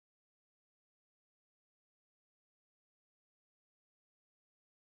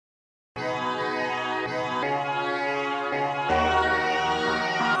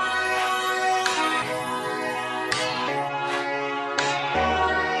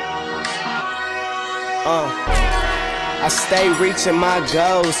I stay reaching my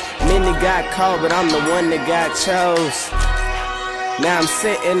goals. Many got caught, but I'm the one that got chose. Now I'm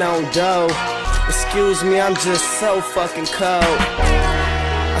sitting on dough. Excuse me, I'm just so fucking cold.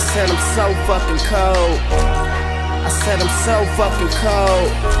 I said I'm so fucking cold. I said I'm so fucking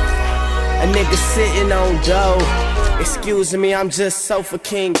cold. A nigga sitting on dough. Excuse me, I'm just so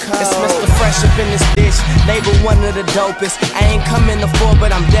fucking cold. It's Mr. Fresh up in this bitch, label one of the dopest. I ain't coming to four,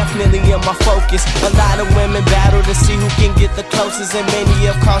 but I'm definitely in my focus. A lot of women battle to see who can get the closest, and many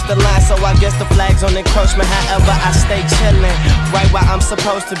have crossed the line, so I guess the flag's on encroachment. However, I stay chillin', right where I'm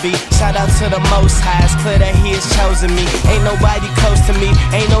supposed to be. Shout out to the Most High, it's clear that He has chosen me. Ain't nobody close to me,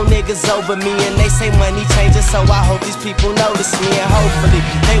 ain't no niggas over me, and they say money changes, so I hope these people notice me, and hopefully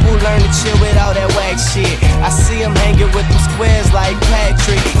they will learn to chill with all that whack shit. I see them hanging with them squares like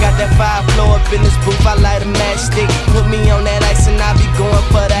Patrick. Got that 5 floor up in this booth, I light a matchstick. Put me on that ice and I be going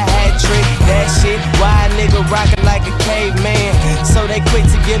for the hat trick. That shit, why a nigga rockin' like a caveman? So they quick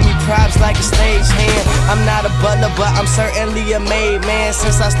to give me props like a stage hand. I'm not a butler, but I'm certainly a made man.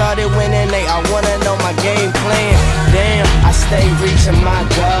 Since I started winning, they all wanna know my game plan. Damn, I stay reaching my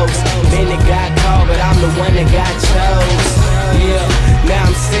goals. Many got caught, but I'm the one that got chose. Yeah, now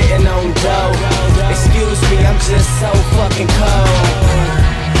I'm sitting on dough. Excuse me, I'm just so fucking cold.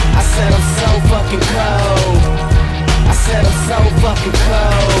 I said I'm so fucking cold. I said I'm so fucking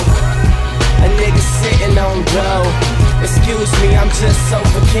cold. A nigga sitting on dough. Excuse me, I'm just so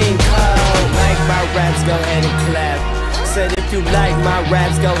fucking cold. Like my raps, go ahead and clap. Said if you like my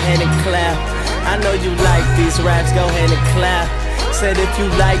raps, go ahead and clap. I know you like these raps, go ahead and clap. Said if you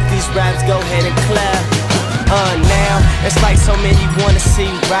like these raps, go ahead and clap. Now, it's like so many wanna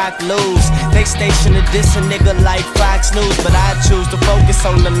see Rock lose. They station to diss a nigga like Fox News, but I choose to focus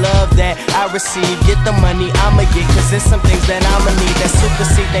on the love that I receive. Get the money I'ma get, cause there's some things that I'ma need that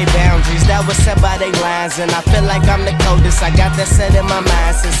supersede they boundaries that was set by they lines. And I feel like I'm the coldest, I got that set in my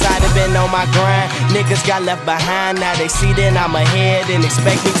mind. Since I've been on my grind, niggas got left behind. Now they see that I'm ahead and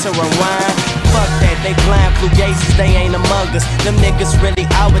expect me to rewind. Fuck that, they blind fugazes, they ain't among us. Them niggas really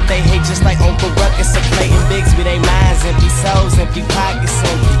out what they hate, just like Uncle Ruckus. A Clayton Bigsby, they minds empty, souls empty, pockets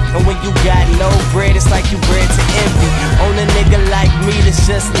empty. And when you got no bread, it's like you bred to envy. On a nigga like me that's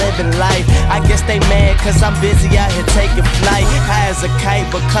just living life. I guess they mad cause I'm busy out here taking flight. High as a kite,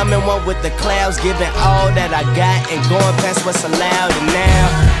 but coming one with the clouds. Giving all that I got and going past what's allowed. And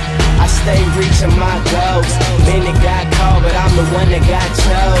now I stay reaching my goals. Many got caught, but I'm the one that got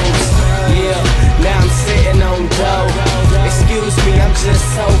chose. Yeah, now I'm sitting on dough. Excuse me, I'm just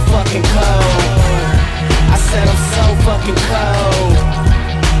so fucking cold. I said I'm so fucking cold.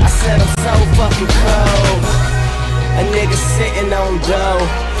 I said I'm so fucking cold. A nigga sitting on dough.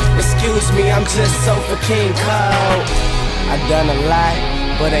 Excuse me, I'm just so fucking cold. I done a lot,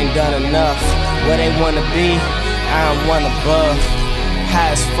 but ain't done enough. Where they wanna be, I am one above.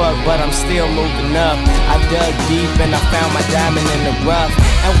 High as fuck, but I'm still moving up. I dug deep and I found my diamond in the rough.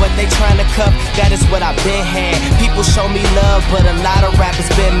 And what they tryna cup, that is what I've been had. People show me love, but a lot of rappers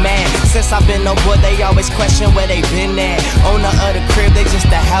been mad. Since I've been on board, they always question where they been at. Owner of the crib, they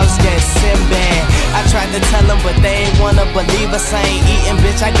just the house getting Sinbad. I tried to tell them, but they ain't wanna believe us. I ain't eating,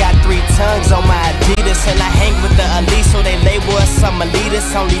 bitch, I got 3 tongues on my Adidas. And I hang with the elite, so they label us some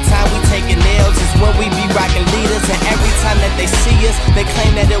elitists. Only time we taking L's is when we be rocking leaders. And every time that they see us, they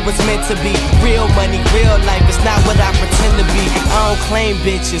claim that it was meant to be. Real money, real life, it's not what I pretend to be. I don't claim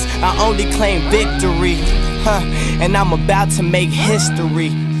bitches, I only claim victory. And I'm about to make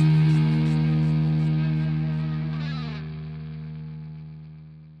history.